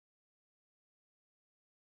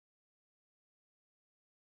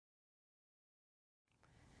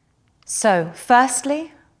So,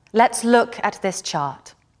 firstly, let's look at this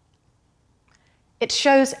chart. It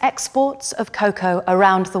shows exports of cocoa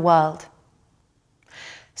around the world.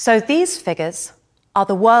 So these figures are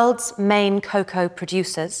the world's main cocoa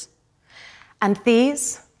producers, and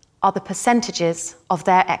these are the percentages of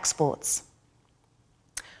their exports.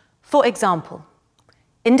 For example,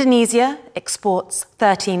 Indonesia exports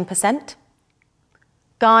 13%,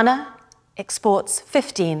 Ghana exports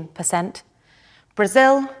 15%,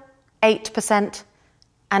 Brazil 8%,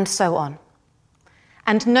 and so on.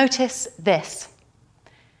 And notice this.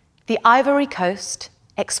 The Ivory Coast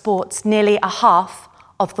exports nearly a half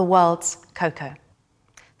of the world's cocoa.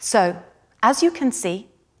 So, as you can see,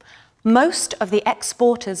 most of the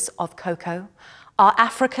exporters of cocoa are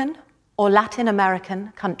African or Latin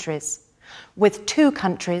American countries, with 2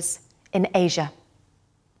 countries in Asia.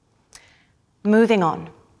 Moving on.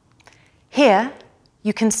 Here,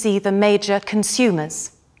 you can see the major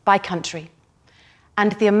consumers by country,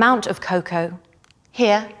 and the amount of cocoa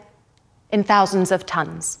here in thousands of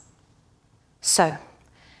tons. So,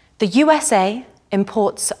 the USA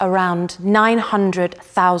imports around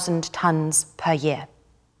 900,000 tons per year.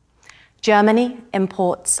 Germany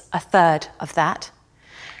imports a third of that.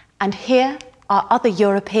 And here are other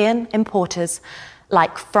European importers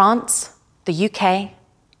like France, the UK,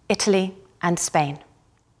 Italy, and Spain.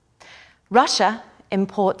 Russia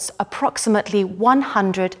imports approximately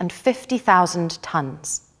 150,000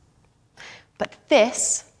 tons. But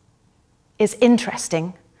this is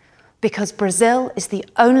interesting because Brazil is the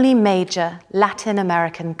only major Latin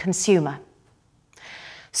American consumer.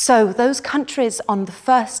 So those countries on the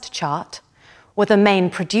first chart were the main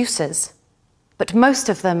producers, but most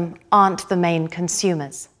of them aren't the main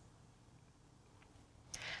consumers.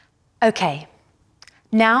 Okay,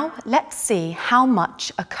 now let's see how much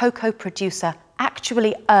a cocoa producer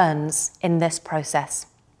actually earns in this process.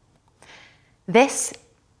 This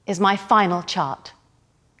is my final chart.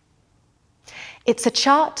 It's a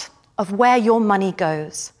chart of where your money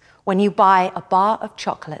goes when you buy a bar of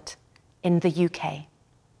chocolate in the UK.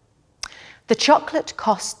 The chocolate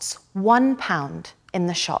costs £1 in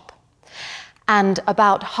the shop, and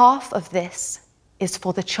about half of this is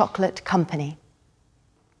for the chocolate company.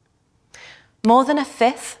 More than a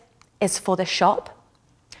fifth is for the shop,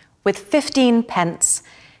 with 15 pence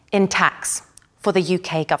in tax for the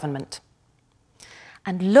UK government.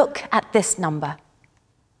 And look at this number.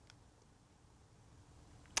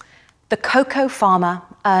 The cocoa farmer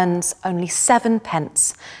earns only 7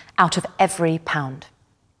 pence out of every pound.